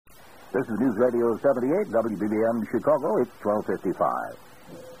This is News Radio 78, WBBM Chicago. It's 12:55.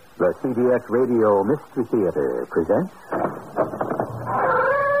 The CBS Radio Mystery Theater presents...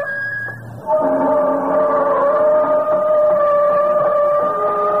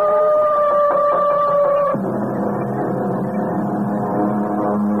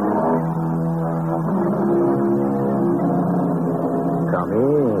 Come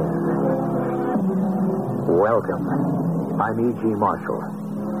in. Welcome. I'm E.G. Marshall.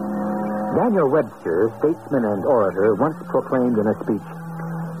 Daniel Webster, statesman and orator, once proclaimed in a speech,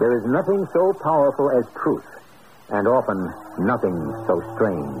 "There is nothing so powerful as truth, and often nothing so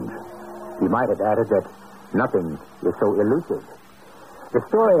strange." He might have added that nothing is so elusive. The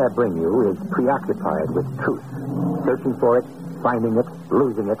story I bring you is preoccupied with truth, searching for it, finding it,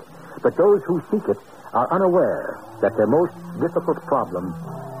 losing it. But those who seek it are unaware that their most difficult problem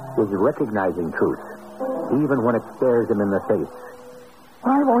is recognizing truth, even when it stares them in the face.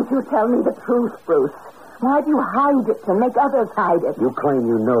 Why won't you tell me the truth, Bruce? Why do you hide it and make others hide it? You claim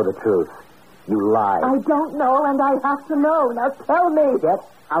you know the truth. You lie. I don't know, and I have to know. Now tell me. Get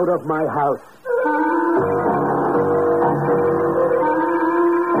out of my house.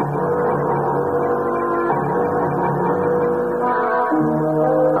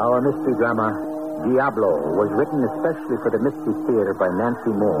 Our mystery drama, Diablo, was written especially for the Mystery Theater by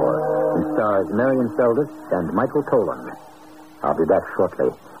Nancy Moore and stars Marion Seldes and Michael Tolan. I'll be back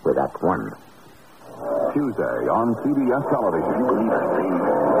shortly with Act One. Tuesday on CBS television.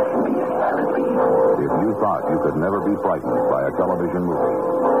 If you thought you could never be frightened by a television movie,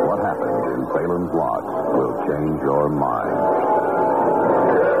 what happened in Salem's Lot will change your mind.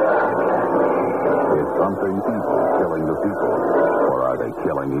 Is something evil killing the people, or are they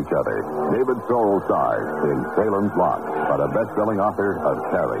killing each other? David Soul stars in Salem's Lot, but a best-selling author of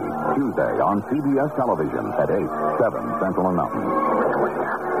Carrie. Tuesday on CBS television at 8, 7 Central and Mountain.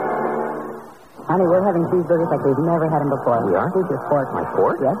 Honey, we're having cheeseburgers like we've never had them before. We are? Here's your fork. My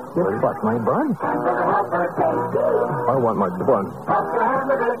fork? Yes, your fork. My bun. I want my bun.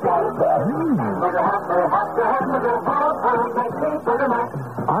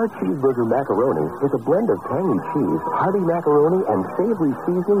 Our cheeseburger macaroni is a blend of tangy cheese, hearty macaroni, and savory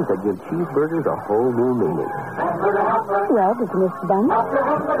seasonings that give cheeseburgers a whole new meaning. Well, did you miss the bun?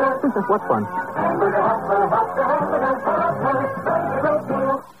 What fun?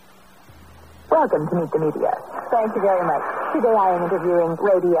 Welcome to Meet the Media. Thank you very much. Today I am interviewing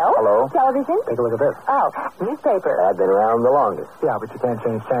radio. Hello. Television. Take a look at this. Oh, newspaper. I've been around the longest. Yeah, but you can't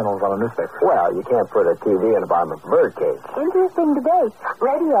change channels on a newspaper. Well, you can't put a TV in the bottom of a birdcage. Interesting debate.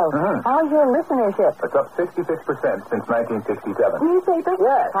 Radio. How's your listenership? It's up 66% since 1967. Newspaper?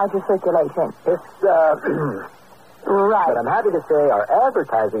 Yes. How's your circulation? It's, Right. But I'm happy to say our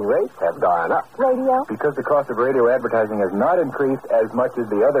advertising rates have gone up. Radio? Because the cost of radio advertising has not increased as much as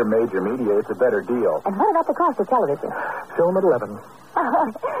the other major media, it's a better deal. And what about the cost of television? Film at 11.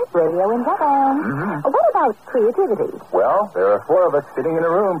 Radio in Japan. What about creativity? Well, there are 4 of us sitting in a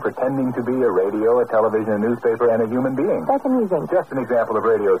room pretending to be a radio, a television, a newspaper, and a human being. That's amusing. Just an example of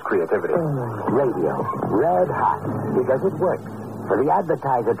radio's creativity. Radio. Red hot. Because it works. For the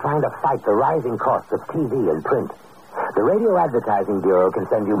advertiser trying to fight the rising costs of TV and print. The Radio Advertising Bureau can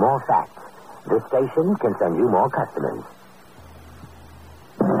send you more facts. This station can send you more customers.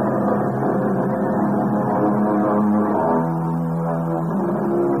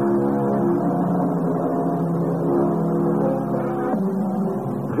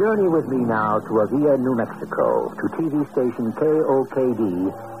 Journey with me now to Avilla, New Mexico, to TV station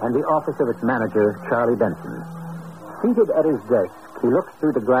KOKD and the office of its manager, Charlie Benson. Seated at his desk, he looks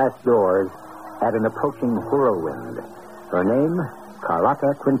through the glass doors at an approaching whirlwind. Her name,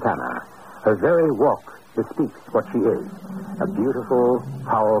 Carlotta Quintana. Her very walk bespeaks what she is. A beautiful,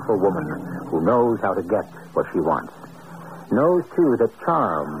 powerful woman who knows how to get what she wants. Knows, too, that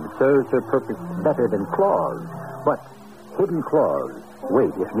charm serves her purpose better than claws. But hidden claws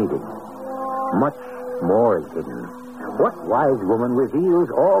wait if needed. Much more is hidden. What wise woman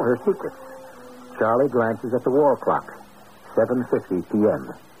reveals all her secrets? Charlie glances at the wall clock. 7:50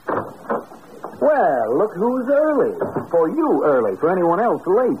 p.m. Well, look who's early. For you, early. For anyone else,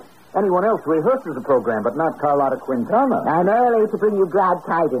 late. Anyone else rehearses the program, but not Carlotta Quintana. I'm early to bring you glad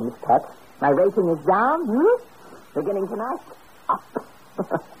tidings, Pet. My rating is down, Beginning tonight, up.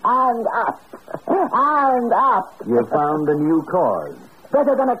 And up. And up. You found a new cause.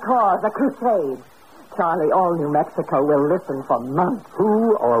 Better than a cause, a crusade. Charlie, all New Mexico will listen for months.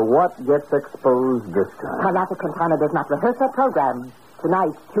 Who or what gets exposed this time? Carlotta Quintana does not rehearse her program.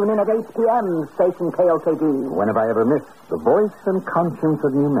 Tonight, tune in at 8 p.m., station KOKD. When have I ever missed the voice and conscience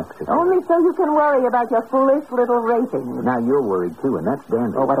of New Mexico? Only so you can worry about your foolish little ratings. Now you're worried, too, and that's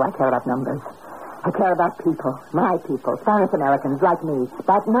dandy. Oh, what do I care about numbers? I care about people, my people, Spanish Americans like me,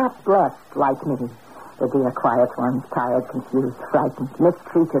 but not blessed like me. The dear quiet ones, tired, confused, frightened,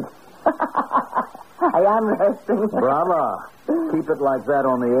 mistreated. I am rehearsing. Bravo. Keep it like that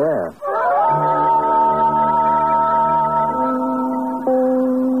on the air.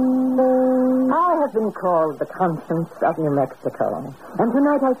 I have been called the conscience of New Mexico, and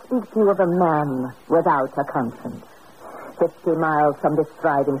tonight I speak to you of a man without a conscience. 50 miles from this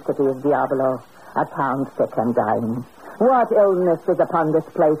thriving city of Diablo, a town sick and dying. What illness is upon this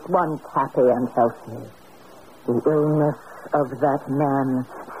place once happy and healthy? The illness of that man,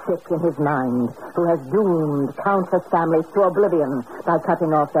 sick in his mind, who has doomed countless families to oblivion by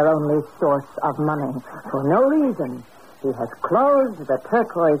cutting off their only source of money. For no reason, he has closed the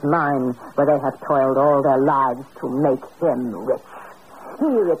turquoise mine where they have toiled all their lives to make him rich. He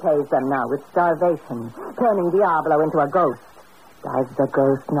repays them now with starvation, turning Diablo into a ghost. Does the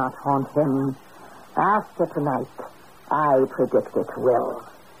ghost not haunt him? After tonight, I predict it will.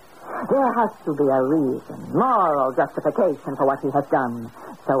 There has to be a reason, moral justification for what he has done.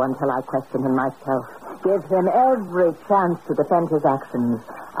 So until I question him myself, give him every chance to defend his actions,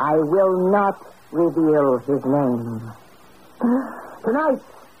 I will not reveal his name. Tonight,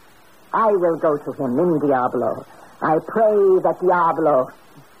 I will go to him in Diablo. I pray that Diablo,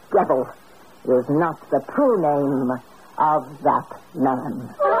 devil, is not the true name of that man.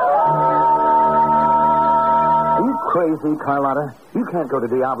 Are you crazy, Carlotta? You can't go to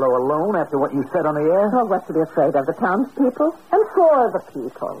Diablo alone after what you said on the air. Well, what's to be afraid of? The townspeople? And for the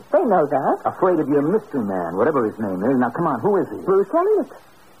people. They know that. Afraid of your mystery man, whatever his name is. Now, come on, who is he? Bruce Elliott.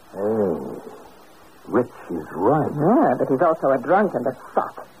 Hey, Rich is right. Yeah, but he's also a drunk and a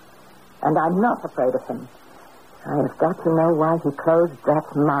sot. And I'm not afraid of him. I have got to know why he closed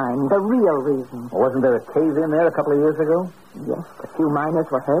that mine. The real reason. Wasn't there a cave-in there a couple of years ago? Yes, a few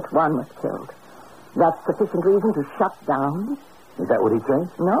miners were hurt. One was killed. That's sufficient reason to shut down? Is that what he says?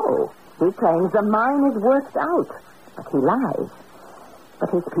 No. He claims the mine is worked out. But he lies.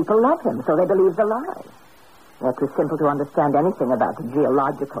 But his people love him, so they believe the lie. They're too simple to understand anything about the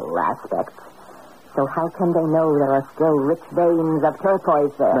geological aspects. So how can they know there are still rich veins of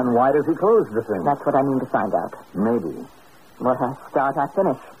turquoise there? Then why does he close the thing? That's what I mean to find out. Maybe. What I start, I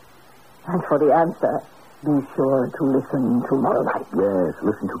finish. And for the answer, be sure to listen tomorrow night. Yes,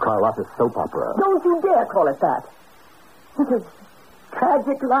 listen to Carlotta's soap opera. Don't you dare call it that. It is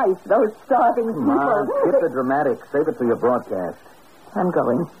tragic life, those starving people. Ma, skip the dramatic. Save it for your broadcast. I'm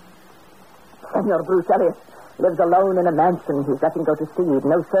going. Senor Bruce Elliott lives alone in a mansion. He's letting go to seed.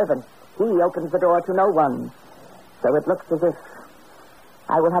 No servants. He opens the door to no one. So it looks as if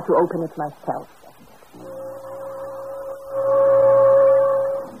I will have to open it myself.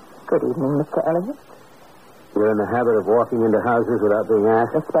 Good evening, Mr. Elliott. You're in the habit of walking into houses without being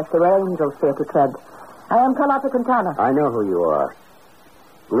asked? Especially where angels fear to tread. I am Carlotta Quintana. I know who you are.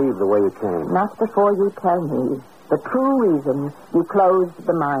 Leave the way you came. Not before you tell me the true reason you closed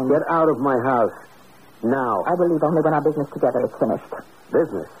the mine. Get out of my house. Now. I will leave only when our business together is finished.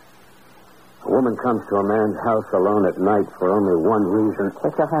 Business? A woman comes to a man's house alone at night for only one reason.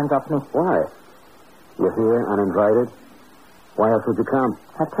 Take your hands off me. Why? You're here uninvited? Why else would you come?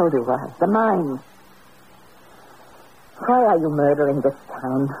 I've told you why. The mine. Why are you murdering this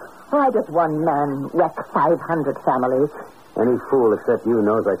town? Why does one man wreck 500 families? Any fool except you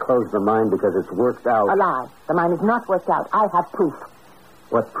knows I closed the mine because it's worked out. A lie. The mine is not worked out. I have proof.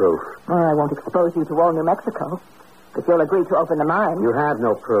 What proof? Well, I won't expose you to all New Mexico. But you'll agree to open the mine. You have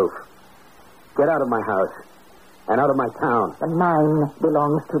no proof. Get out of my house. And out of my town. The mine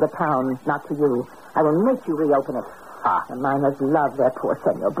belongs to the town, not to you. I will make you reopen it. The miners love their poor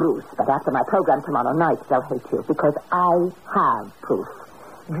Senor Bruce, but after my program tomorrow night, they'll hate you, because I have proof.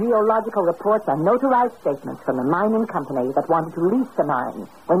 Geological reports and notarized statements from the mining company that wanted to lease the mine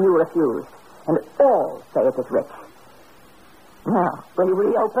when you refused. And all say it is rich. Now, will you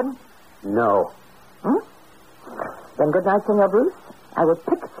reopen? No. Then good night, Senor Bruce. I will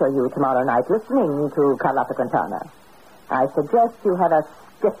picture you tomorrow night listening to Carlotta Quintana. I suggest you have a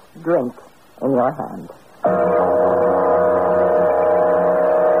stiff drink in your hand. All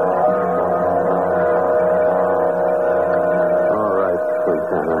right,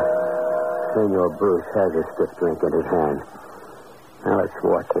 Quintana. Senor Bruce has a stiff drink in his hand. Now let's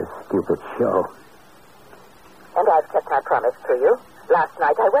watch this stupid show. And I've kept my promise to you. Last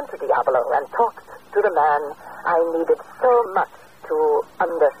night I went to Diablo and talked to the man I needed so much to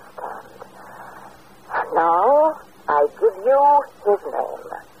understand. Now I give you his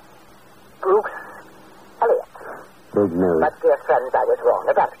name. Bruce Elliot. Big news. But, dear friends, I was wrong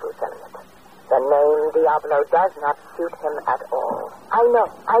about Bruce Elliot. The name Diablo does not suit him at all. I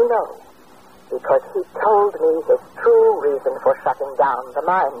know. Because he told me his true reason for shutting down the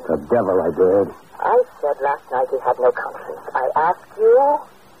mine. The devil I did. I said last night he had no conscience. I asked you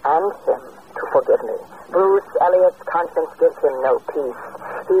and him to forgive me. Bruce Elliot's conscience gives him no peace.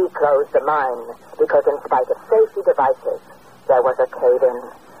 He closed the mine because in spite of safety devices, there was a cave-in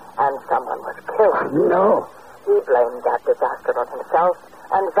and someone was killed. No. He blamed that disaster on himself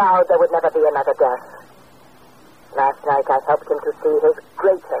and vowed there would never be another death. Last night I helped him to see his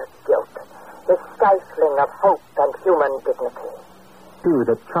greater guilt, his stifling of hope and human dignity. True,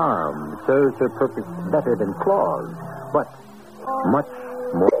 the charm serves her purpose better than claws, but much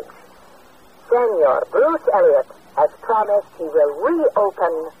more. Senor Bruce Elliot has promised he will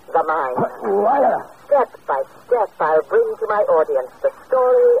reopen the mine. Liar! Step by step, I'll bring to my audience the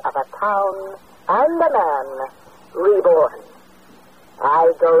story of a town and a man reborn.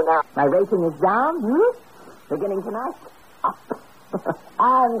 I go now. My rating is down, Beginning tonight, up.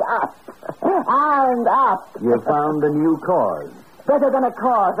 And up. And up. You found a new cause. Better than a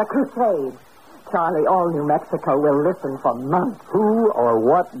cause, a crusade. Charlie, all New Mexico will listen for months. Who or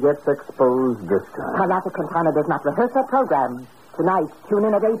what gets exposed this time? Carlotta Quintana does not rehearse her program. Tonight, tune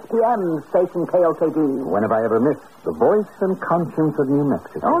in at 8 p.m., station KOKD. When have I ever missed the voice and conscience of New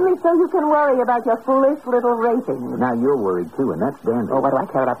Mexico? Only so you can worry about your foolish little ratings. Now you're worried, too, and that's dandy. Oh, what do I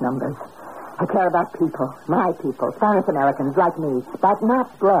care about numbers? I care about people, my people, Spanish Americans like me, but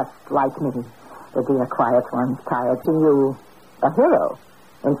not blessed like me. The dear quiet ones tired seeing you a hero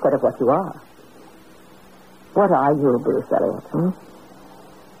instead of what you are. What are you, Bruce Elliot,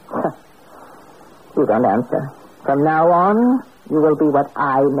 You don't answer. From now on, you will be what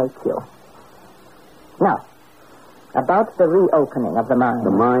I make you. Now, about the reopening of the mine.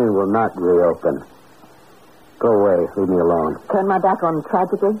 The mine will not reopen. Go away. Leave me alone. Turn my back on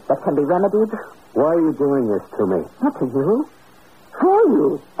tragedy that can be remedied? Why are you doing this to me? Not to you. For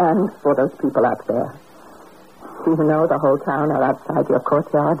you. And for those people out there. Do you know the whole town are outside your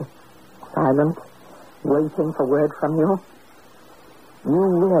courtyard? Silent. Waiting for word from you. You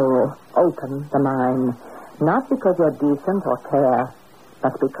will open the mine. Not because you're decent or care,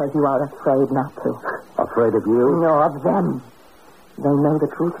 but because you are afraid not to. Afraid of you? No, of them. They know the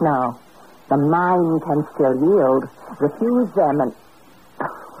truth now. The mine can still yield. Refuse them and...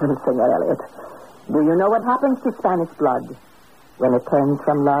 Senor Elliot, do you know what happens to Spanish blood when it turns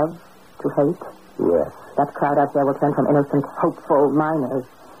from love to hate? Yes. That crowd out there will turn from innocent, hopeful miners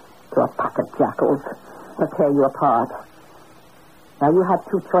to a pack of jackals. They'll tear you apart. Now you have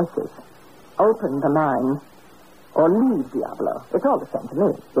two choices. Open the mine or leave Diablo. It's all the same to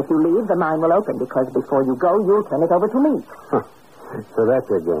me. If you leave, the mine will open because before you go, you'll turn it over to me. So that's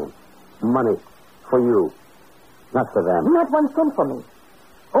your game. Money for you, not for them. Not one cent for me.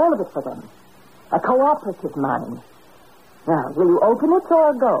 All of it for them. A cooperative mine. Now, will you open it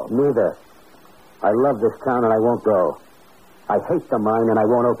or go? Neither. I love this town and I won't go. I hate the mine and I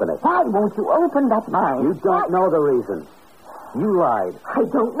won't open it. Why won't you open that mine? You don't know the reason. You lied. I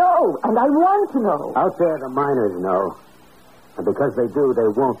don't know, and I want to know. Out there, the miners know. And because they do, they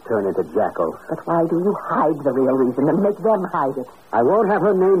won't turn into jackals. But why do you hide the real reason and make them hide it? I won't have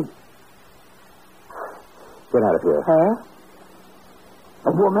her named... Get out of here. Her?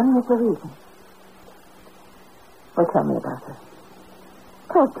 A woman is the reason. Well, tell me about her.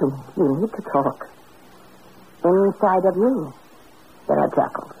 Talk to me. You need to talk. Inside of you, there are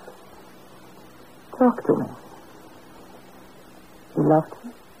jackals. Talk to me. You loved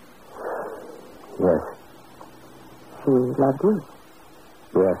her? Yes. She loved you?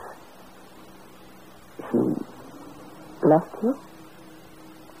 Yes. She left you?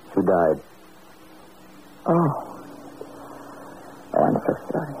 She died. Oh, I'm so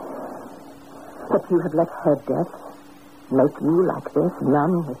sorry. But you have let her death make you like this,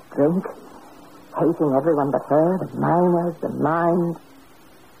 numb with drink, hating everyone but her, the miners, the mines.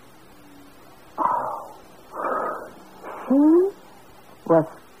 Oh. She was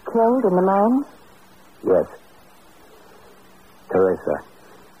killed in the mine? Yes. Teresa.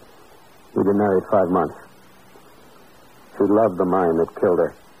 We'd been married 5 months. She loved the mine that killed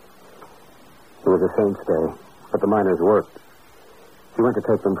her. It was a saint's day, but the miners worked. She went to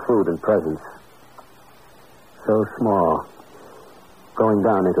take them food and presents. So small. Going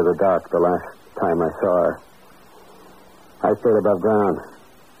down into the dark the last time I saw her. I stayed above ground.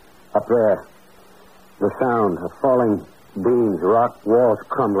 Up there. The sound of falling Beans, rock, walls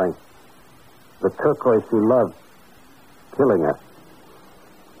crumbling. The turquoise she loved, killing her.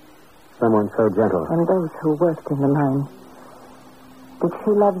 Someone so gentle. And those who worked in the mine. Did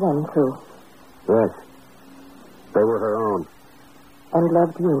she love them, too? Yes. They were her own. And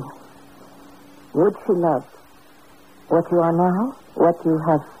loved you? Would she love what you are now? What you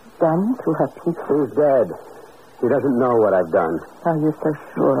have done to her people? She's dead. She doesn't know what I've done. Are you so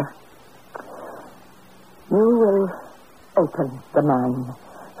sure? You will open the mine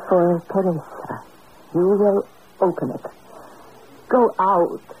for Teresa. You will open it. Go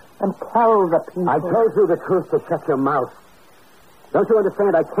out and tell the people. I told you the truth to shut your mouth. Don't you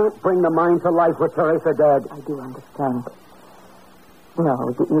understand? I can't bring the mine to life with Teresa dead. I do understand.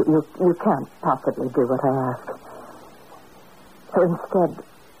 No, you can't possibly do what I ask. So instead,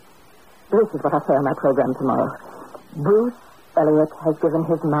 this is what I'll say on my program tomorrow. Bruce Elliott has given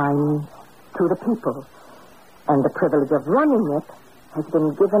his mine to the people, and the privilege of running it has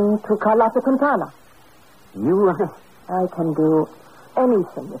been given to Carlotta Quintana. I can do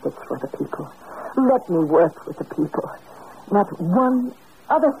anything if it's for the people. Let me work with the people. Not one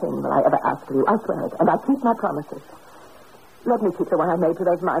other thing will I ever ask of you. I swear it, and I keep my promises. Let me keep the one I made to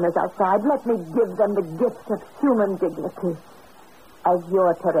those miners outside. Let me give them the gift of human dignity, as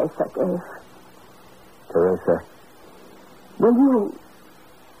your Teresa gave. Teresa. Will you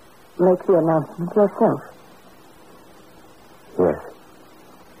make the announcement yourself? Yes.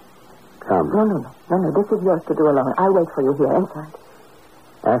 Come. No. This is yours to do alone. I'll wait for you here inside.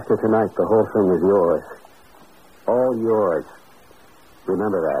 After tonight, the whole thing is yours. All yours.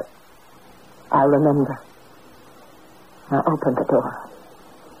 Remember that. I'll remember. Now open the door.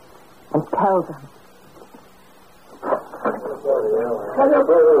 And tell them.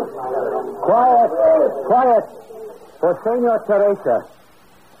 Quiet. For Senor Teresa,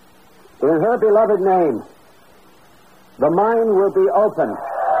 in her beloved name, the mine will be opened.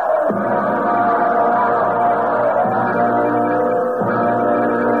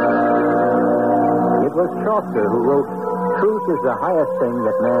 It was Chaucer who wrote, "Truth is the highest thing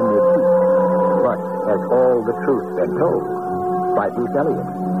that man may keep." But as all the truth been told? By Bruce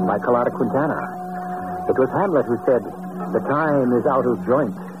Elliott, by Carlotta Quintana. It was Hamlet who said, "The time is out of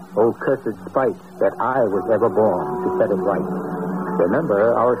joint, O cursed spite, that I was ever born to set it right."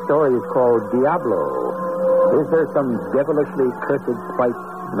 Remember, our story is called Diablo. Is there some devilishly cursed spite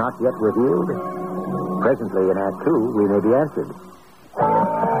not yet revealed? Presently in Act 2, we may be answered.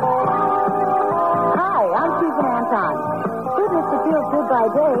 Hi, I'm Susan Anton. Goodness that feels good by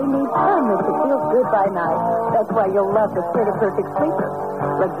day needs firmness that feels good by night. That's why you'll love the Spirit of Perfect Sleeper.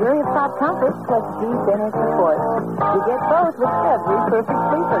 Luxurious top comfort plus deep inner support. You get both with every Perfect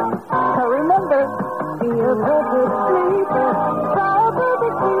Sleeper. So remember, be a perfect sleeper. Try a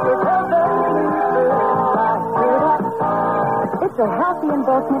perfect sleeper. It's a healthy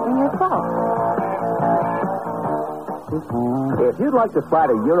investment in yourself. If you'd like to fly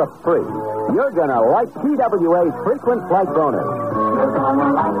to Europe free, you're going to like TWA's frequent flight bonus.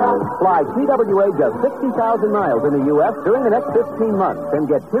 Fly TWA just 60,000 miles in the U.S. during the next 15 months and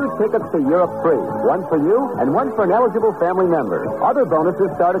get 2 tickets to Europe free. One for you and one for an eligible family member. Other bonuses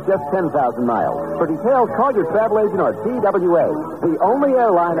start at just 10,000 miles. For details, call your travel agent or TWA, the only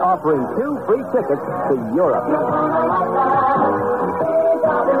airline offering 2 free tickets to Europe.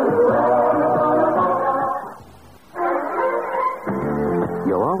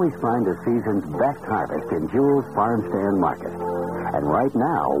 You'll always find the season's best harvest in Jewel's Farm Stand Market. And right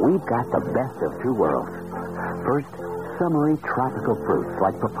now, we've got the best of 2 worlds. First, summery tropical fruits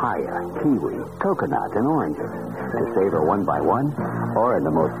like papaya, kiwi, coconut, and oranges to savor one by one, or in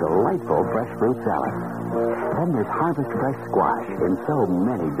the most delightful fresh fruit salad. Then there's Harvest Fresh Squash in so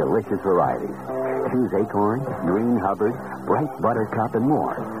many delicious varieties. Choose acorn, green Hubbard, bright buttercup, and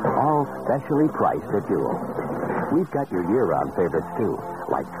more, all specially priced at Jewel. We've got your year-round favorites, too,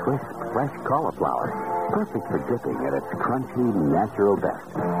 like crisp, fresh cauliflower, perfect for dipping at its crunchy, natural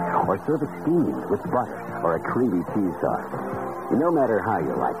best. Or serve it steamed with butter or a creamy cheese sauce. No matter how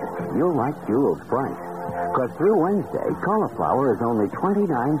you like it, you'll like Jewel's price. Because through Wednesday, cauliflower is only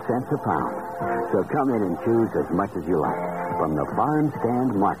 29 cents a pound. So come in and choose as much as you like from the Farm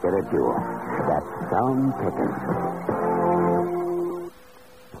Stand Market at Jewel. That's some picking.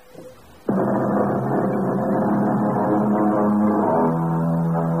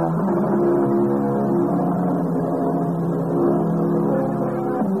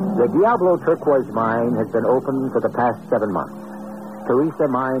 The Diablo turquoise mine has been open for the past 7 months. Teresa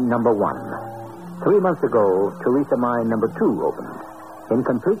mine number 1. 3 months ago, Teresa mine number 2 opened. In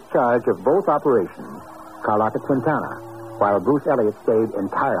complete charge of both operations, Carlotta Quintana, while Bruce Elliott stayed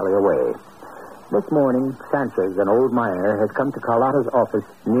entirely away. This morning, Sanchez, an old miner, has come to Carlotta's office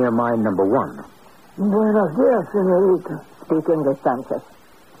near mine number 1. Buenos dias, senorita. Speak English, Sanchez.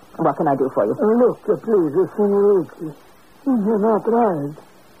 What can I do for you? Look, please, senorita. You're not right.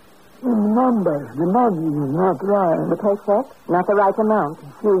 The numbers, the money is not right. The paycheck? Not the right amount.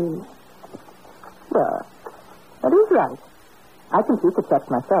 See, Well, that is right. I can keep the checks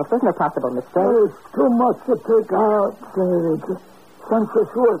myself. There's no possible mistake. there's too much to take out, senorita. Sanchez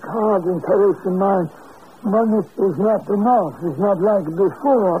work hard in Teresa mine. Money is not enough. It's not like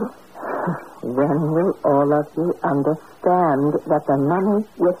before. When will all of you understand that the money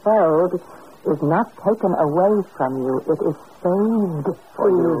withheld is not taken away from you? It is saved for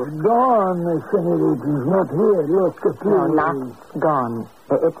you. It's gone, senorita. It's not here. Look, please. No, not gone.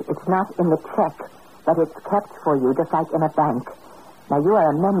 It's not in the check, but it's kept for you, just like in a bank. Now, you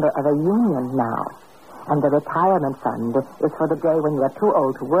are a member of a union now, and the retirement fund is for the day when you are too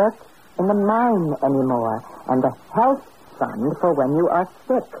old to work in the mine anymore, and the health fund for when you are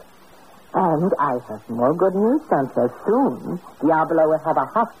sick. And I have more good news, Sanchez. Soon, Diablo will have a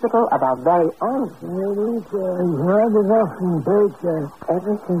hospital of our very own. Senorita, it's not enough in paycheck.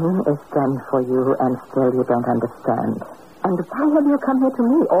 Everything is done for you, and still you don't understand. And why have you come here to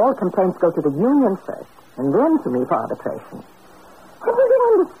me? All complaints go to the union first, and then to me for arbitration. How do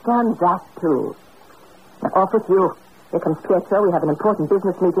you understand that, too? Now, off with you. Here comes Pietro. We have an important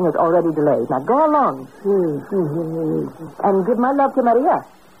business meeting. It's already delayed. Now, go along. And give my love to Maria.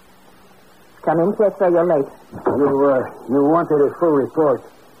 Come in, Pietro. You're late. You wanted a full report.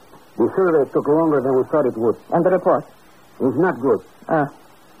 The survey took longer than we thought it would. And the report? It's not good.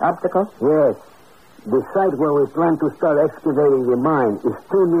 Obstacles? Yes. The site where we plan to start excavating the mine is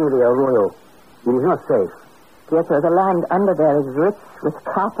too near the arroyo. It is not safe. Pietro, the land under there is rich with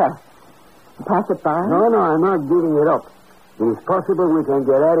copper. Pass it by? No, I'm not giving it up. It is possible we can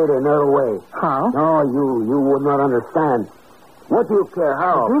get at it another way. How? No, you would not understand. What do you care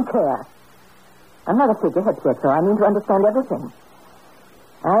how? I do care. I'm not a figurehead, Pietro. I mean to understand everything.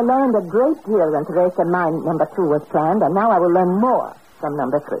 I learned a great deal when Teresa mine number 2 was planned, and now I will learn more from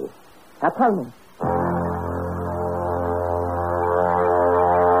number 3. Now tell me.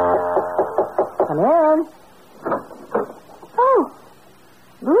 Come in. Oh,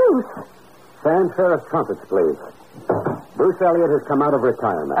 Bruce. Fanfare of trumpets, please. Bruce Elliott has come out of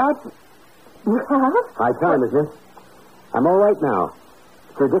retirement. You have? High time, isn't it? I'm all right now.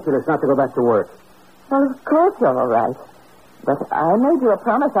 It's ridiculous not to go back to work. Well, of course you're all right. But I made you a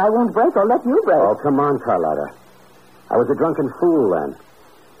promise I won't break or let you break. Oh, come on, Carlotta. I was a drunken fool then.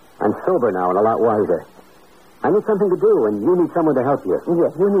 I'm sober now and a lot wiser. I need something to do, and you need someone to help you.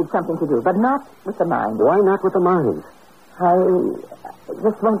 Yes, you need something to do, but not with the mines. Why not with the mines? I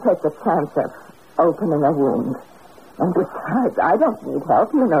just won't take the chance of opening a wound. And besides, I don't need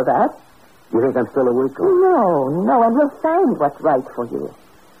help. You know that. You think I'm still a weak one? No, and we'll find what's right for you.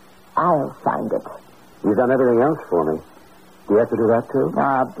 I'll find it. You've done everything else for me. Do you have to do that, too?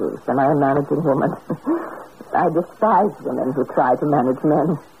 Ah, Bruce, am I a managing woman? I despise women who try to manage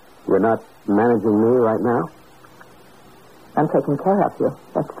men. You're not managing me right now? I'm taking care of you.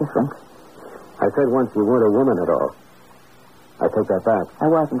 That's different. I said once you weren't a woman at all. I take that back. I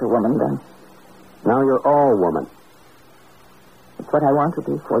wasn't a woman then. Now you're all woman. It's what I want to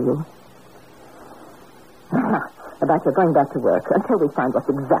be for you. About your going back to work until we find what's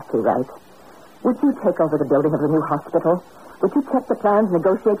exactly right. Would you take over the building of the new hospital? Would you check the plans,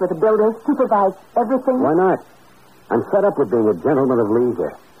 negotiate with the builders, supervise everything? Why not? I'm fed up with being a gentleman of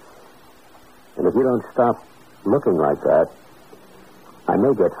leisure. And if you don't stop looking like that, I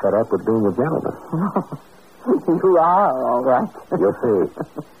may get fed up with being a gentleman. You are all right. You'll see.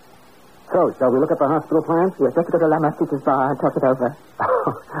 So, shall we look at the hospital plans? Yes, let's go to La Masita's bar and talk it over.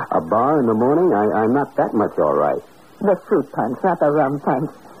 A bar in the morning? I'm not that much all right. The fruit punch, not the rum punch.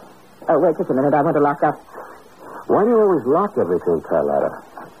 Oh, wait just a minute. I want to lock up. Why do you always lock everything, Carlotta?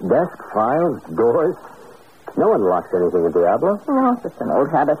 Desk, files, doors? No one locks anything in Diablo. No, it's just an old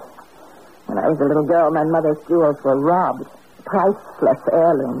habit. When I was a little girl, my mother's jewels were robbed. Priceless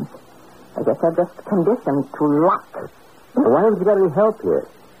heirlooms. I guess I'm just conditioned to lock. Why haven't you got any help here?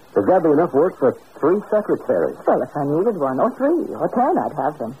 There's got to be enough work for 3 secretaries. Well, if I needed 1 or 3 or 10, I'd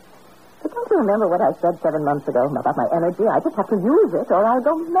have them. But don't you remember what I said 7 months ago about my energy? I just have to use it or I'll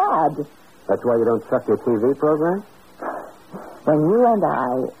go mad. That's why you don't chuck your TV program? When you and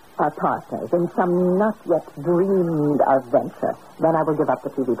I are partners in some not yet dreamed of venture, then I will give up the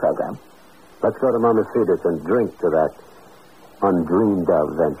TV program. Let's go to Mamacitas and drink to that undreamed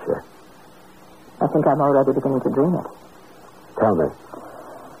of venture. I think I'm already beginning to dream it. Tell me.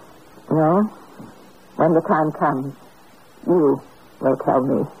 No. When the time comes, you will tell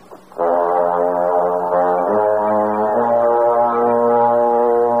me.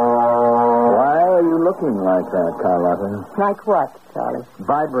 mean like that, Carlotta? Like what, Charlie?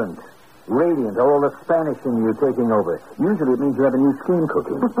 Vibrant, radiant, all the Spanish in you taking over. Usually it means you have a new scheme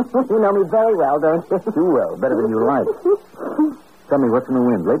cooking. You know me very well, don't you? Too well, better than you like. Tell me, what's in the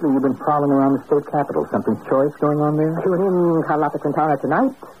wind? Lately you've been prowling around the state capitol. Something choice going on there? Tune in Carlotta Quintana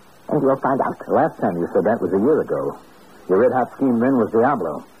tonight, and you'll find out. Last time you said that was a year ago. Your red-hot scheme then was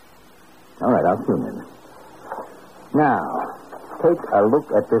Diablo. All right, I'll tune in. Now, take a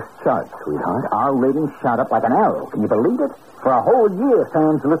look at this chart, sweetheart. Our ratings shot up like an arrow. Can you believe it? For a whole year,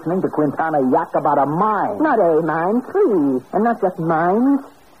 fans listening to Quintana yak about a mine. Not a mine, 3. And not just mines,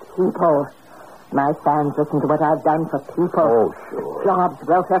 people. My fans listen to what I've done for people. Oh, sure. Jobs,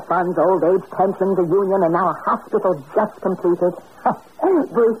 welfare funds, old age pensions, a union, and now a hospital just completed.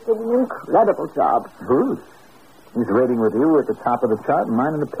 Bruce did an incredible job. Bruce? He's rating with you at the top of the chart and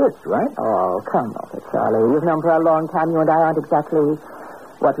mine in the pits, right? Oh, come over, Charlie. You've known for a long time you and I aren't exactly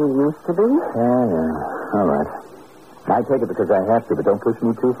what we used to be. Yeah. All right. I take it because I have to, but don't push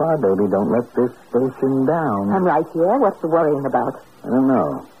me too far, baby. Don't let this station down. I'm right here. What's the worrying about? I don't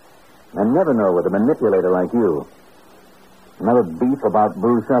know. I never know with a manipulator like you. Another beef about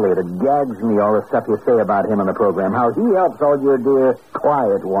Bruce Elliott. It gags me, all the stuff you say about him on the program. How he helps all your dear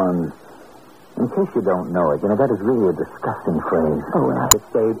quiet ones. In case you don't know it, that is really a disgusting phrase. Oh, well. It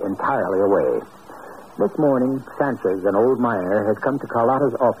stayed entirely away. This morning, Sanchez, an old miner, has come to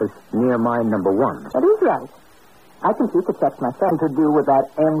Carlotta's office near mine number 1. That is right. I can keep the checks myself. To do with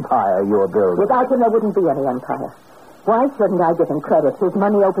that empire you're building. Without him, there wouldn't be any empire. Why shouldn't I give him credit? His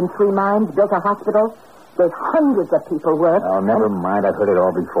money opened 3 mines, built a hospital, gave hundreds of people work. Oh, never mind. I've heard it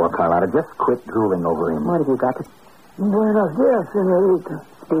all before, Carlotta. Just quit drooling over him. What have you got to... Buenos dias, senorita.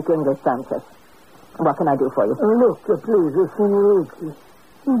 Speak English, Sanchez. What can I do for you? Look, please, senorita.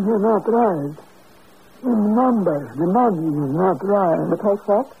 You're not right. The numbers, the money is not right. The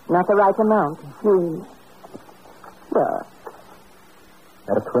paycheck? Not the right amount. See. Well,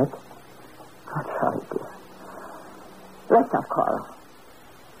 That a threat? oh, Charlie, dear. Let's not quarrel.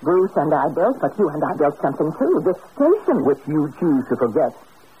 Bruce and I built, but you and I built something, too. This station. Which you choose to forget.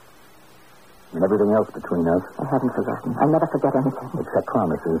 And everything else between us. I haven't forgotten. I never forget anything. Except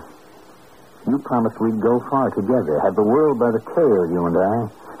promises. You promised we'd go far together, have the world by the tail, you and I.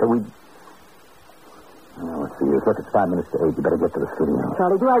 That we'd... Oh, let's see. Look, it's 5 minutes to 8. You better get to the studio.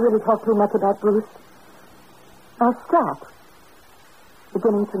 Charlie, do I really talk too much about Bruce? I'll stop.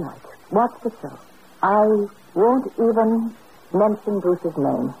 Beginning tonight. Watch the show. I won't even mention Bruce's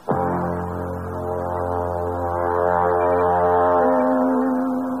name.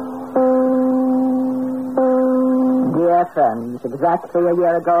 Dear friends, exactly a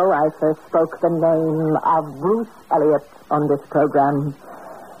year ago, I first spoke the name of Bruce Elliott on this program.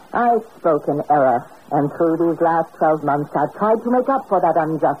 I spoke in error, and through these last 12 months, I've tried to make up for that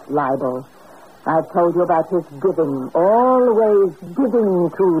unjust libel. I've told you about his giving, always giving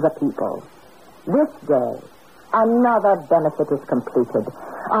to the people. This day, another benefit is completed.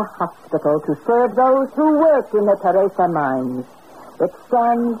 A hospital to serve those who work in the Teresa mines. It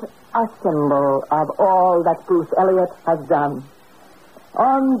stands a symbol of all that Bruce Elliott has done.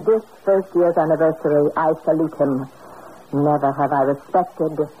 On this first year's anniversary, I salute him. Never have I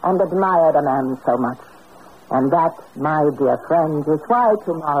respected and admired a man so much. And that, my dear friends, is why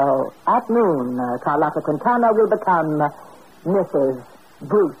tomorrow at noon, Carlotta Quintana will become Mrs.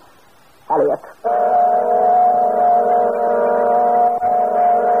 Bruce Elliott.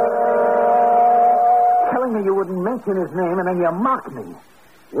 Telling me you wouldn't mention his name and then you mock me.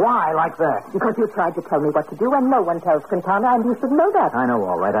 Why like that? Because you tried to tell me what to do, and no one tells Quintana, and you should know that. I know,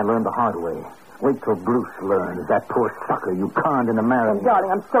 all right. I learned the hard way. Wait till Bruce learns. That poor sucker you conned into marrying. Darling,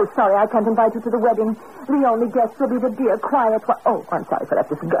 I'm so sorry I can't invite you to the wedding. The only guest will be the dear, quiet one. Oh, I'm sorry for that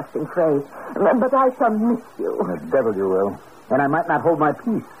disgusting phrase. But I shall miss you. The devil you will. And I might not hold my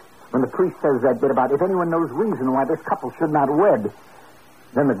peace. When the priest says that bit about if anyone knows reason why this couple should not wed,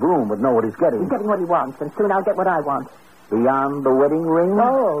 then the groom would know what he's getting. He's getting what he wants, and soon I'll get what I want. Beyond the wedding ring?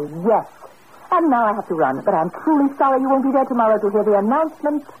 Oh, yes. And now I have to run, but I'm truly sorry you won't be there tomorrow to hear the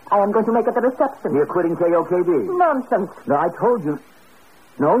announcement I am going to make at the reception. You're quitting KOKD? Nonsense. No, I told you.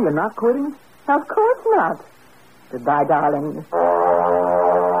 No, you're not quitting? Of course not. Goodbye, darling.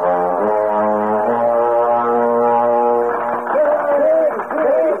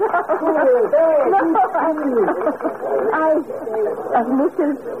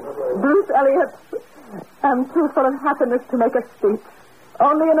 Mrs. Bruce Elliott, I'm too full of happiness to make a speech.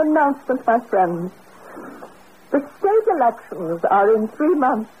 Only an announcement, my friends. The state elections are in 3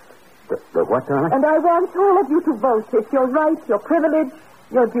 months. The what, darling? And I want all of you to vote. It's your right, your privilege,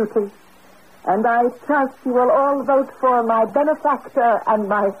 your duty. And I trust you will all vote for my benefactor and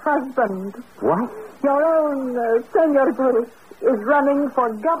my husband. What? Your own Senor Bruce is running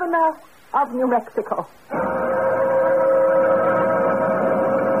for governor of New Mexico.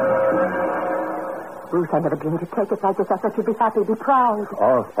 Bruce, I never dreamed you'd take it like this. I thought you'd be happy, be proud.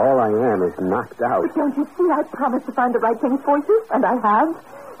 All I am is knocked out. But don't you see, I promised to find the right thing for you, and I have.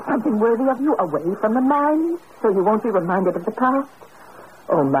 Something worthy of you, away from the mines, so you won't be reminded of the past.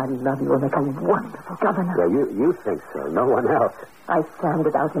 Oh, my love, you will make a wonderful governor. Yeah, you think so. No one else. I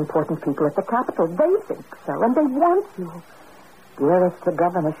sounded out important people at the Capitol. They think so, and they want you. Dearest, the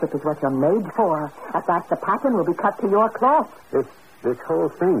governorship is what you're made for. At last, the pattern will be cut to your cloth. This whole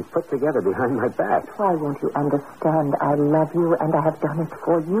thing put together behind my back. Why won't you understand? I love you, and I have done it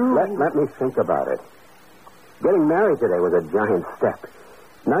for you. Let me think about it. Getting married today was a giant step.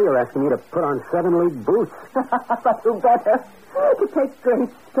 Now you're asking me to put on 7-league boots. But you better. To take great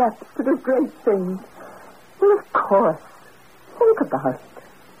steps, to do great things. Well, of course. Think about it.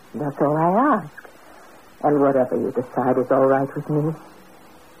 That's all I ask. And whatever you decide is all right with me.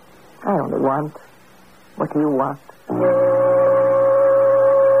 I only want what you want.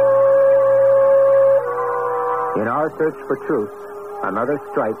 In our search for truth, another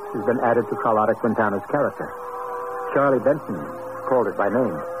stripe has been added to Carlotta Quintana's character. Charlie Benson called it by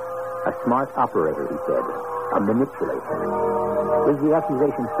name. A smart operator, he said. A manipulator. Is the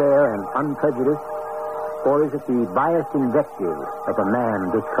accusation fair and unprejudiced? Or is it the biased invective of a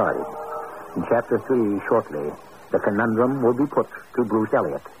man discarded? In Chapter 3, shortly, the conundrum will be put to Bruce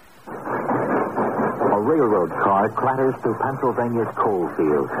Elliott. A railroad car clatters through Pennsylvania's coal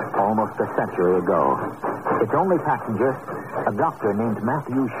fields almost a century ago. Its only passenger, a doctor named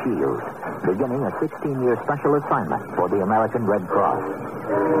Matthew Shields, beginning a 16-year special assignment for the American Red Cross.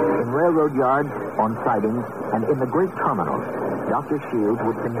 In railroad yards, on sidings, and in the great terminals, Dr. Shields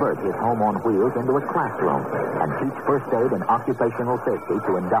would convert his home on wheels into a classroom and teach first aid and occupational safety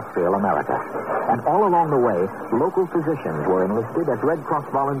to industrial America. And all along the way, local physicians were enlisted as Red Cross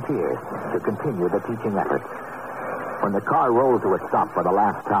volunteers to continue the teaching effort. When the car rolled to a stop for the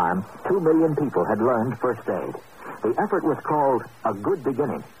last time, 2 million people had learned first aid. The effort was called A Good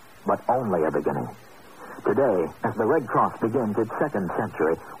Beginning, but only a beginning. Today, as the Red Cross begins its second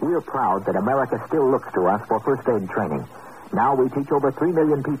century, we're proud that America still looks to us for first aid training. Now we teach over 3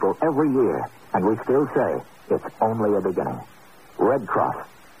 million people every year, and we still say it's only a beginning. Red Cross,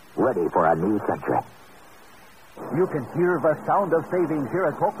 ready for a new century. You can hear the sound of savings here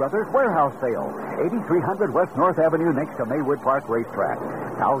at Polk Brothers Warehouse Sale. 8300 West North Avenue next to Maywood Park Racetrack.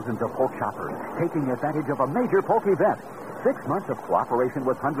 Thousands of Polk shoppers taking advantage of a major Polk event. 6 months of cooperation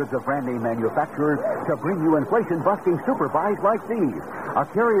with hundreds of brand-name manufacturers to bring you inflation-busting super buys like these. A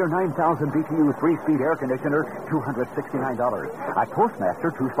Carrier 9000 BTU 3-speed air conditioner, $269. A Toastmaster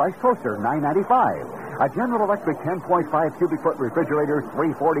 2-slice toaster, $9.95. A General Electric 10.5 cubic foot refrigerator,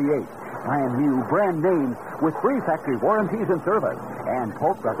 $348. Brand new, brand name, with free factory warranties and service. And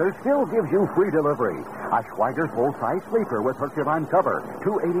Polk Brothers still gives you free delivery. A Schweiger full-size sleeper with Herculean cover,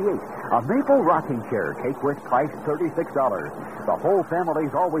 $288. A Maple rocking chair, take with price, $36. The whole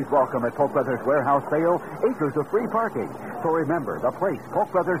family's always welcome at Polk Brothers Warehouse Sale. Acres of free parking. So remember, the place,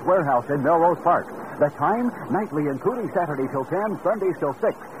 Polk Brothers Warehouse in Melrose Park. The time, nightly, including Saturday till 10, Sundays till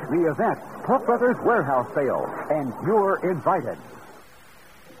 6. The event, Polk Brothers Warehouse Sale. And you're invited.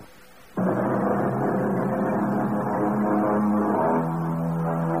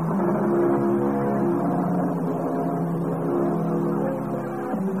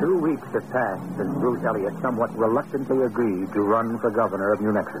 Have passed since Bruce Elliott somewhat reluctantly agreed to run for governor of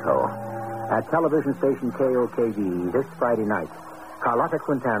New Mexico. At television station KOKD this Friday night, Carlotta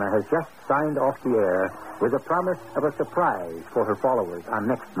Quintana has just signed off the air with a promise of a surprise for her followers on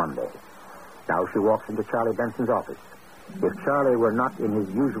next Monday. Now she walks into Charlie Benson's office. If Charlie were not in his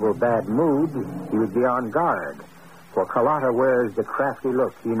usual bad mood, he would be on guard. For Carlotta wears the crafty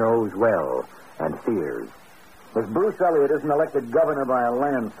look he knows well and fears. If Bruce Elliott isn't elected governor by a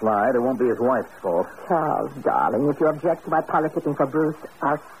landslide, it won't be his wife's fault. Charles, darling, if you object to my politicking for Bruce,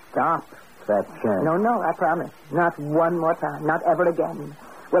 I'll stop. Fat chance. No, I promise. Not one more time. Not ever again.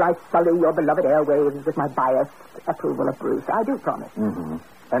 Will I sully your beloved airwaves with my biased approval of Bruce? I do promise. Mm-hmm.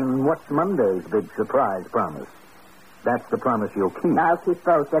 And what's Monday's big surprise promise? That's the promise you'll keep. I'll keep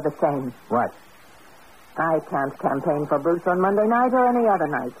both. They're the same. What? I can't campaign for Bruce on Monday night or any other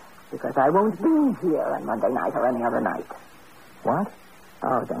night. Because I won't be here on Monday night or any other night. What?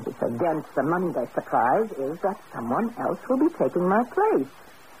 Oh, don't be so dense. The Monday surprise is that someone else will be taking my place.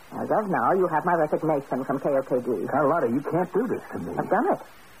 As of now, you have my resignation from KOKD. Carlotta, you can't do this to me. I've done it.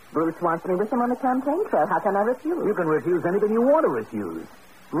 Bruce wants me with him on the campaign trail. How can I refuse? You can refuse anything you want to refuse.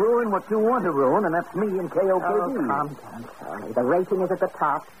 Ruin what you want to ruin, and that's me and KOKD. Oh, calm down, Charlie. The rating is at the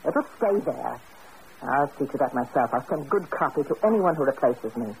top. It'll stay there. I'll see to that myself. I'll send good copy to anyone who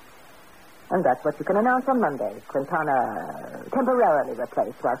replaces me. And that's what you can announce on Monday. Quintana temporarily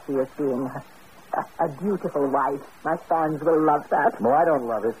replaced while she is being a beautiful wife. My fans will love that. Well, I don't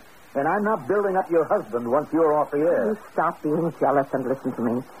love it. And I'm not building up your husband once you're off the air. You stop being jealous and listen to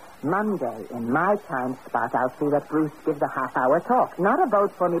me. Monday, in my time spot, I'll see that Bruce gives a half-hour talk. Not a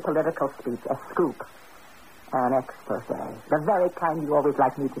vote-for-me political speech, a scoop. An expose. The very kind you always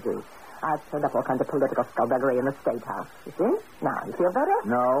like me to do. I've turned up all kinds of political skullduggery in the State House. You see? Now, you feel better?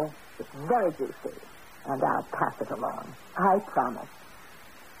 No. It's very juicy. And I'll pass it along. I promise.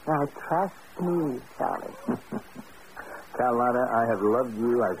 Now, trust me, Charlie. Carlotta, I have loved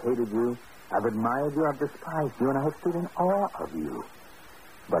you. I've hated you. I've admired you. I've despised you. And I have stood in awe of you.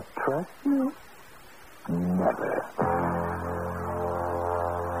 But trust you? Never.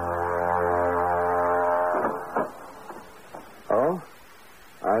 Oh?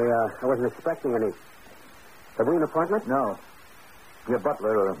 I wasn't expecting any. Have we an appointment? No. Your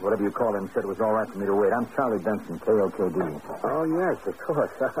butler, or whatever you call him, said it was all right for me to wait. I'm Charlie Benson, KOKD. Oh, yes, of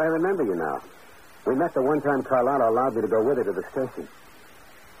course. I remember you now. We met the one time Carlotta allowed me to go with her to the station.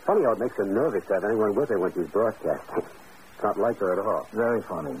 Funny how it makes her nervous to have anyone with her when she's broadcasting. It's not like her at all. Very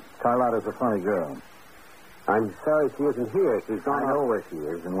funny. Carlotta's a funny girl. I'm sorry she isn't here. She's gone. I know where she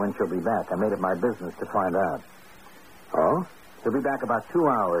is and when she'll be back. I made it my business to find out. Oh? She'll be back about 2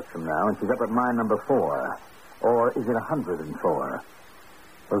 hours from now, and she's up at mine number 4. Or is it 104?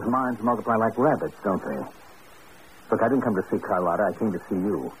 Those mines multiply like rabbits, don't they? Look, I didn't come to see Carlotta. I came to see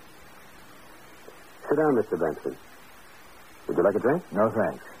you. Sit down, Mr. Benson. Would you like a drink? No,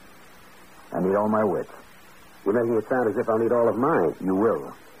 thanks. I need all my wits. You're making it sound as if I'll need all of mine. You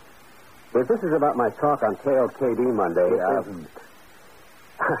will. If this is about my talk on KOKD Monday, It isn't.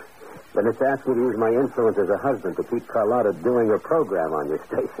 then it's asking me to use my influence as a husband to keep Carlotta doing her program on your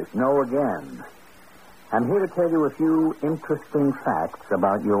station. No again. I'm here to tell you a few interesting facts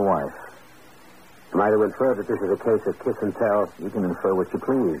about your wife. Am I to infer that this is a case of kiss and tell? You can infer what you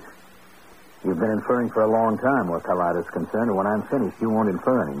please. You've been inferring for a long time where Carlotta's concerned, and when I'm finished, you won't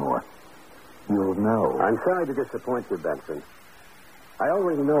infer anymore. You'll know. I'm sorry to disappoint you, Benson. I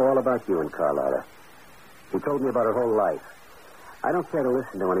already know all about you and Carlotta. She told me about her whole life. I don't care to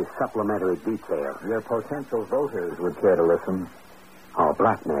listen to any supplementary details. Your potential voters would care to listen. Oh,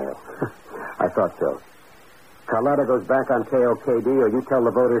 blackmail. I thought so. Carlotta goes back on KOKD, or you tell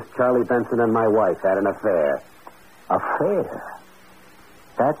the voters Charlie Benson and my wife had an affair. Affair?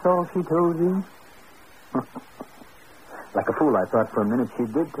 That's all she told you? Like a fool, I thought for a minute she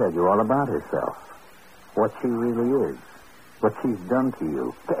did tell you all about herself. What she really is. What she's done to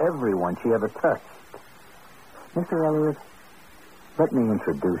you. To everyone she ever touched. Mr. Elliott, let me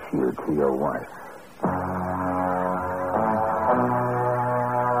introduce you to your wife.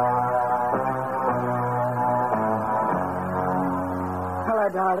 Hello,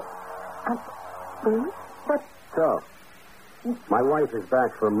 darling. Bruce? What? So, my wife is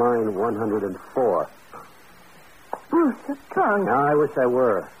back for mine 104. Bruce, you're drunk. Now, I wish I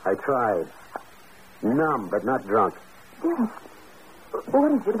were. I tried. Numb, but not drunk. Yes.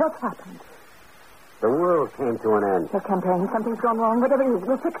 What is it? What's happened? The world came to an end. Your campaign. Something's gone wrong. Whatever it is,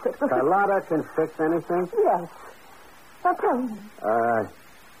 we'll fix it. Carlotta can fix anything? Yes. Now tell me.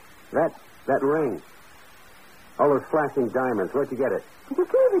 That ring. All those flashing diamonds. Where'd you get it? You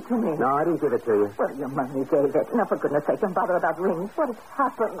gave it to me. No, I didn't give it to you. Well, your money gave it. Now, for goodness sake, don't bother about rings. What has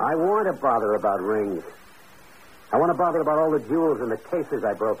happened? I want to bother about rings. I want to bother about all the jewels in the cases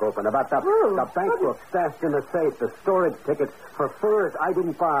I broke open, about the bank book stashed in the safe, the storage tickets for furs I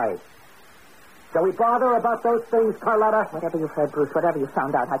didn't buy. Shall we bother about those things, Carlotta? Whatever you've heard, Bruce, whatever you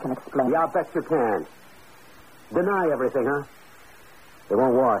found out, I can explain. Yeah, I'll bet you can. Deny everything, huh? It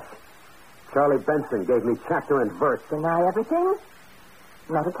won't wash. Charlie Benson gave me chapter and verse. Deny everything?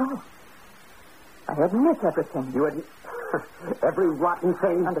 Not at all. I admit everything. You admit every rotten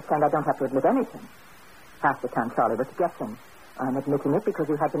thing? Understand, I don't have to admit anything. Half the time Charlie was guessing. I'm admitting it because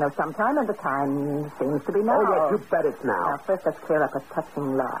you had to know sometime, and the time seems to be now. Oh, yes, you bet it's now. Now, first let's clear up a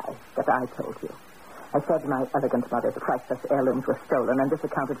touching lie that I told you. I said my elegant mother's priceless heirlooms were stolen, and this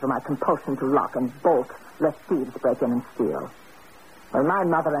accounted for my compulsion to lock and bolt lest thieves break in and steal. Well, my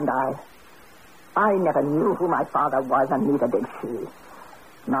mother and I never knew who my father was, and neither did she.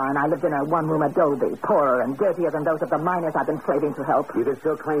 No, and I lived in a one-room adobe, poorer and dirtier than those of the miners I've been slaving to help. You can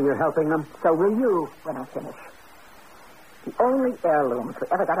still claim you're helping them? So will you when I finish. The only heirlooms we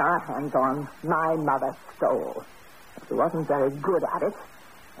ever got our hands on, my mother stole. She wasn't very good at it,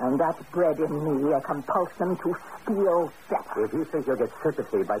 And that's bred in me a compulsion to steal better. If you think you'll get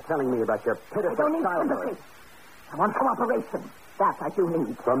sympathy by telling me about your I pitiful don't need childhood... sympathy. I want cooperation. That's what you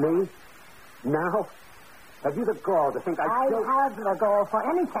need. From me? Now? Have you the gall to think I still... have the goal for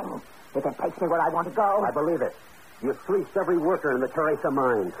anything. If it takes me where I want to go. I believe it. You've fleeced every worker in the Teresa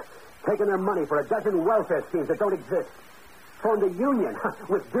mines. Taken their money for a dozen welfare schemes that don't exist. Formed a union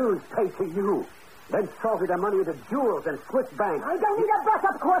with dues paid to you. Then salted their money into jewels and Swiss banks. I don't need a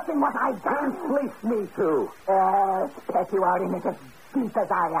brush-up course in what I've done. And fleeced me, too. Pet, you are in it as deep as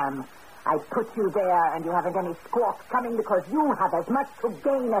I am. I put you there, and you haven't any squawk coming because you have as much to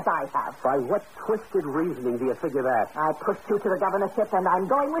gain as I have. By what twisted reasoning do you figure that? I pushed you to the governorship, and I'm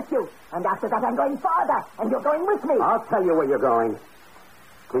going with you. And after that, I'm going farther, and you're going with me. I'll tell you where you're going.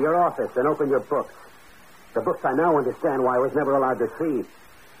 To your office and open your books. The books I now understand why I was never allowed to see.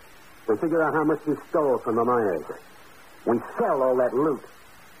 We figure out how much you stole from the miners. We sell all that loot.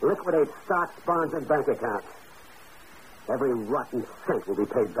 Liquidate stocks, bonds, and bank accounts. Every rotten cent will be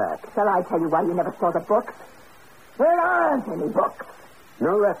paid back. Shall I tell you why you never saw the books? There aren't any books.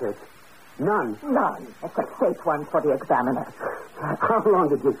 No records. None. None, except fake ones for the examiner. How long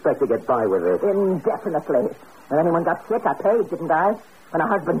did you expect to get by with this? Indefinitely. When anyone got sick, I paid, didn't I? When a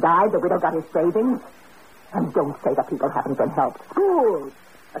husband died, the widow got his savings. And don't say that people haven't been helped. Schools,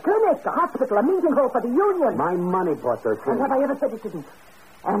 a clinic, a hospital, a meeting hall for the union. My money bought those And things. have I ever said it didn't?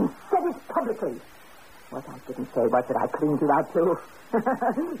 And said it publicly. What I didn't say was that I cleaned you out, too.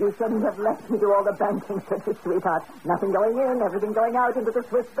 You shouldn't have let me do all the banking, said you, sweetheart. Nothing going in, everything going out into the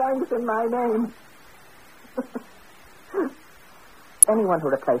Swiss banks in my name. Anyone who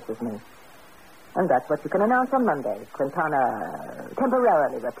replaces me. And that's what you can announce on Monday. Quintana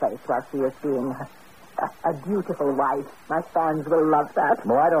temporarily replaced while she is being a dutiful wife. My fans will love that.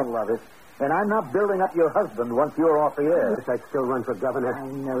 No, I don't love it. And I'm not building up your husband once you're off the air. Yes, I'd still run for governor. I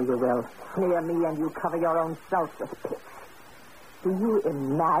know you will. Sneer me and you cover your own self with pitch. Do you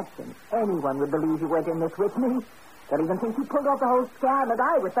imagine anyone would believe you went in this with me? They'll even think you pulled off the whole scam and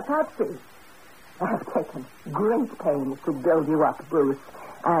I with the patsy. I have taken great pains to build you up, Bruce.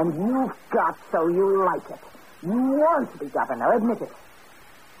 And you've got so you like it. You want to be governor, admit it.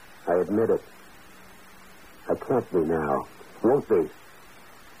 I admit it. I can't be now. Won't be.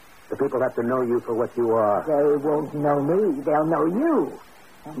 The people have to know you for what you are. They won't know me. They'll know you.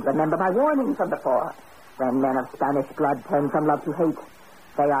 And remember my warning from before. When men of Spanish blood turn from love to hate,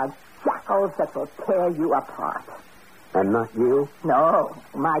 they are jackals that will tear you apart. And not you? No,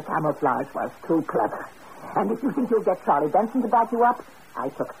 my camouflage was too clever. And if you think you'll get Charlie Benson to back you up, I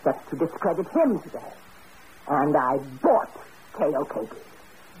took steps to discredit him today. And I bought KOKD.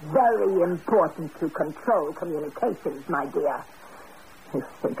 Very important to control communications, my dear. You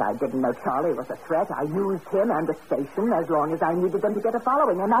think I didn't know Charlie was a threat? I used him and the station as long as I needed them to get a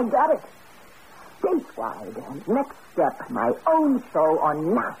following, and I got it. Statewide. And next step, my own show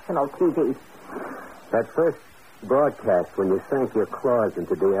on national TV. That first broadcast when you sank your claws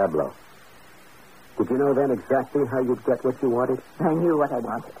into Diablo. Did you know then exactly how you'd get what you wanted? I knew what I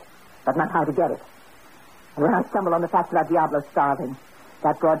wanted, but not how to get it. And when I stumbled on the fact that Diablo's starving,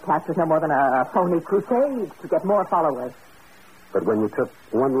 that broadcast was no more than a phony crusade to get more followers. But when you took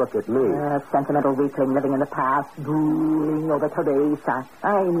one look at me... A sentimental weakling living in the past, drooling over Teresa.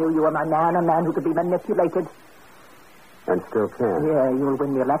 I knew you were my man, a man who could be manipulated. And still can. Yeah, you'll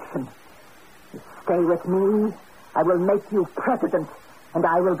win the election. You stay with me, I will make you president, and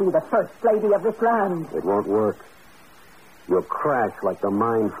I will be the first lady of this land. It won't work. You'll crash like the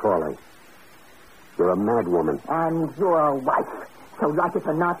mine falling. You're a mad woman. And you're a wife. So like it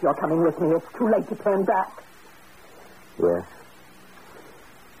or not, you're coming with me. It's too late to turn back. Yes.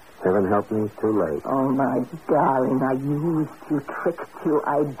 Heaven help me, it's too late. Oh, my darling, I used you, tricked you,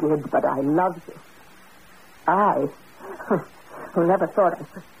 I did, but I love you. I, who never thought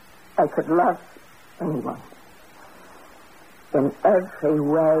I could love anyone. In every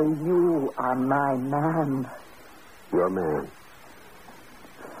way, you are my man. Your man.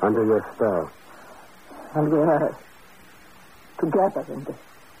 Under your spell. And we're together in this.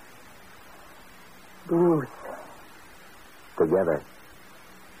 Bruce. Together.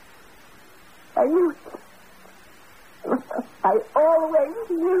 I used to. I always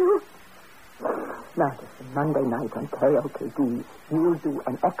knew. Now, listen, Monday night on KOKD, you'll do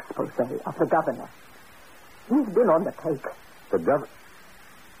an expose of the governor. He's been on the take. The governor?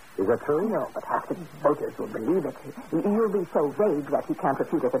 Is that true? No, but half the voters will believe it. You'll be so vague that he can't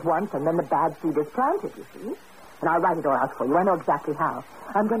refute it at once, and then the bad seed is planted, you see. And I'll write it all out for you. I know exactly how.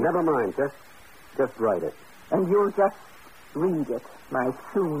 I'm going to... Never mind. Just write it. And you'll just read it, my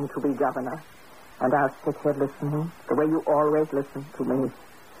soon-to-be governor. And I'll sit here listening, the way you always listen to me.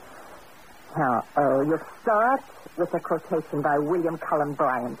 Oh, you start with a quotation by William Cullen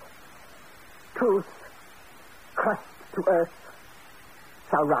Bryant. Truth, crushed to earth,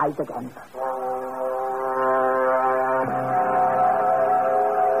 shall rise again.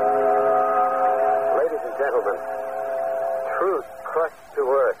 Ladies and gentlemen, truth crushed to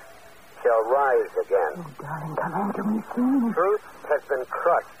earth shall rise again. Oh, darling, come into me soon. Truth has been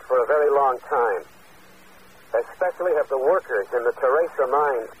crushed for a very long time. Especially have the workers in the Teresa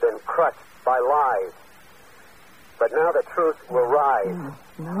mines been crushed by lies. But now the truth will rise.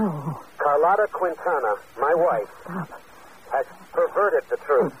 No. Carlotta Quintana, my wife, has perverted the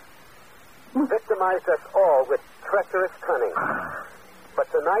truth. Victimized us all with treacherous cunning. But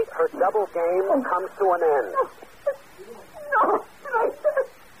tonight her double game comes to an end. No,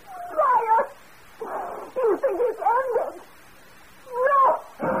 liar! You think it's ended? No!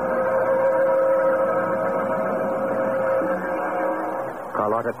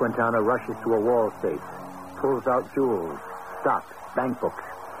 Carlotta Quintana rushes to a wall safe, pulls out jewels, stocks, bank books.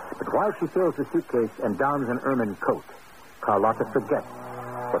 But while she fills the suitcase and dons an ermine coat, Carlotta forgets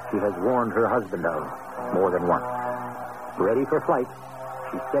what she has warned her husband of more than once. Ready for flight,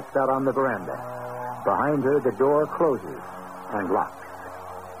 she steps out on the veranda. Behind her, the door closes and locks.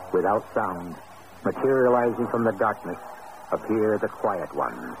 Without sound, materializing from the darkness, appear the quiet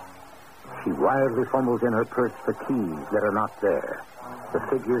ones. She wildly fumbles in her purse for keys that are not there. The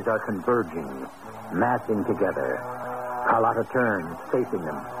figures are converging, massing together. Carlotta turns, facing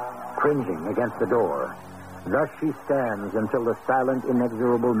them, cringing against the door. Thus she stands until the silent,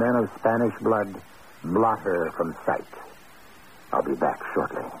 inexorable men of Spanish blood blot her from sight. I'll be back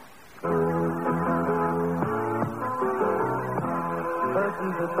shortly.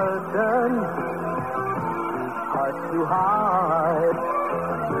 Person to person, heart to heart.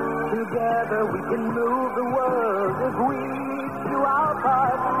 Together we can move the world if we do our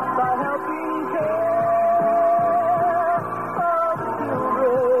part by helping care for the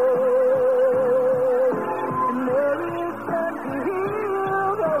children. And there is time to heal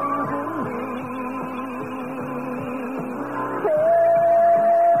those in need.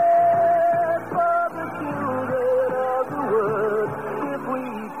 Care for the children of the world. If we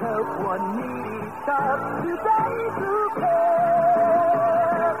help one needy child today to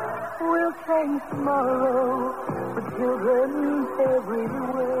care, we'll change tomorrow for children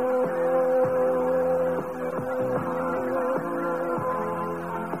everywhere.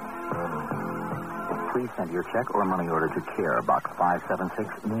 Please send your check or money order to Care, Box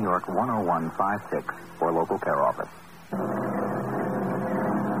 576, New York 10156, or local care office.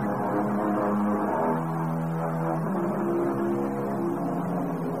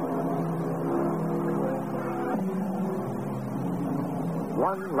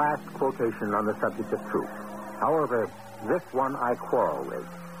 One last quotation on the subject of truth. However, this one I quarrel with.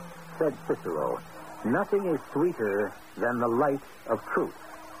 Said Cicero, nothing is sweeter than the light of truth.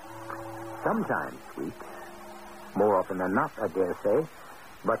 Sometimes sweet. More often than not, I dare say.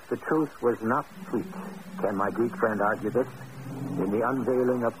 But the truth was not sweet. Can my Greek friend argue this? In the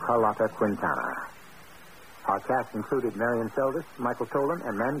unveiling of Carlotta Quintana. Our cast included Marion Seldes, Michael Tolan,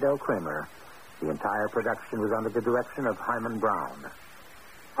 and Mandel Kramer. The entire production was under the direction of Hyman Brown.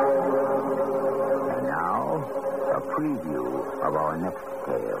 And now, a preview of our next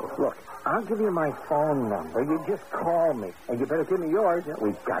tale. Look, I'll give you my phone number. You just call me. And you better give me yours.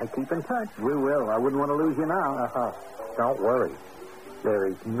 We've got to keep in touch. We will. I wouldn't want to lose you now. Uh-huh. Don't worry. There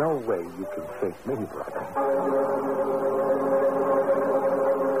is no way you can shake me, brother.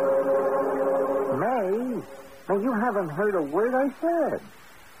 May, you haven't heard a word I said.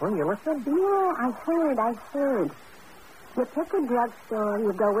 Will you listen? Yeah, I heard. You pick a drugstore,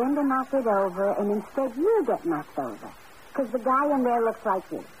 you go in to knock it over, and instead you get knocked over. Because the guy in there looks like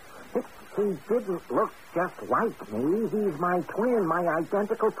you. He didn't look just like me. He's my twin, my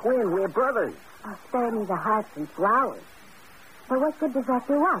identical twin. We're brothers. Oh, spare me the hearts and flowers. But what good does that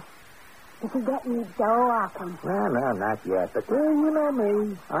do us? If you get me dough, I'll come. No, not yet. But you know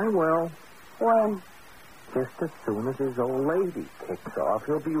me. I will. When? Just as soon as his old lady kicks off,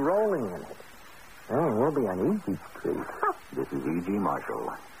 he'll be rolling in it. Oh, we'll be on Easy Street. This is E.G.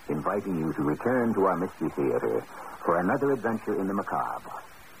 Marshall, inviting you to return to our Mystery Theater for another adventure in the macabre.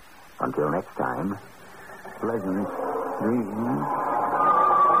 Until next time, pleasant dreams.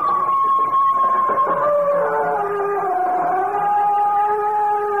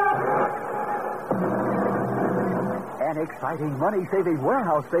 An exciting money-saving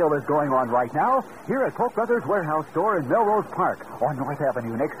warehouse sale is going on right now here at Polk Brothers Warehouse Store in Melrose Park on North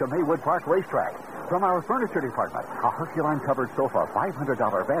Avenue next to Maywood Park Racetrack. From our furniture department, a Herculane covered sofa,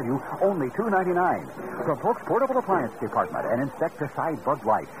 $500 value, only $299. From Polk's portable appliance department, an insecticide bug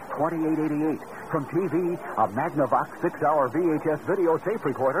light, $28.88. From TV, a Magnavox 6-hour VHS videotape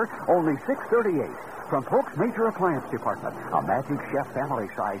recorder, only $638. From Polk's major appliance department, a Magic Chef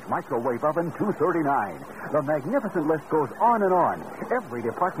family-size microwave oven, $239. The magnificent list goes on and on. Every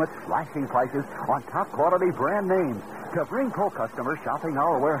department's slashing prices on top-quality brand names to bring Polk customers shopping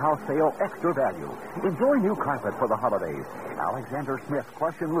our warehouse sale extra value. Enjoy new carpet for the holidays. Alexander Smith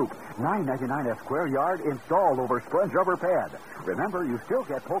plush and loop, $9.99 a square yard, installed over sponge rubber pad. Remember, you still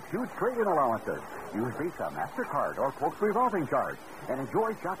get Polk's huge trade-in allowances. Use Visa, MasterCard, or Polk's revolving charge. And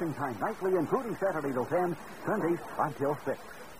enjoy shopping time nightly, including Saturday till 10, Sundays until 6.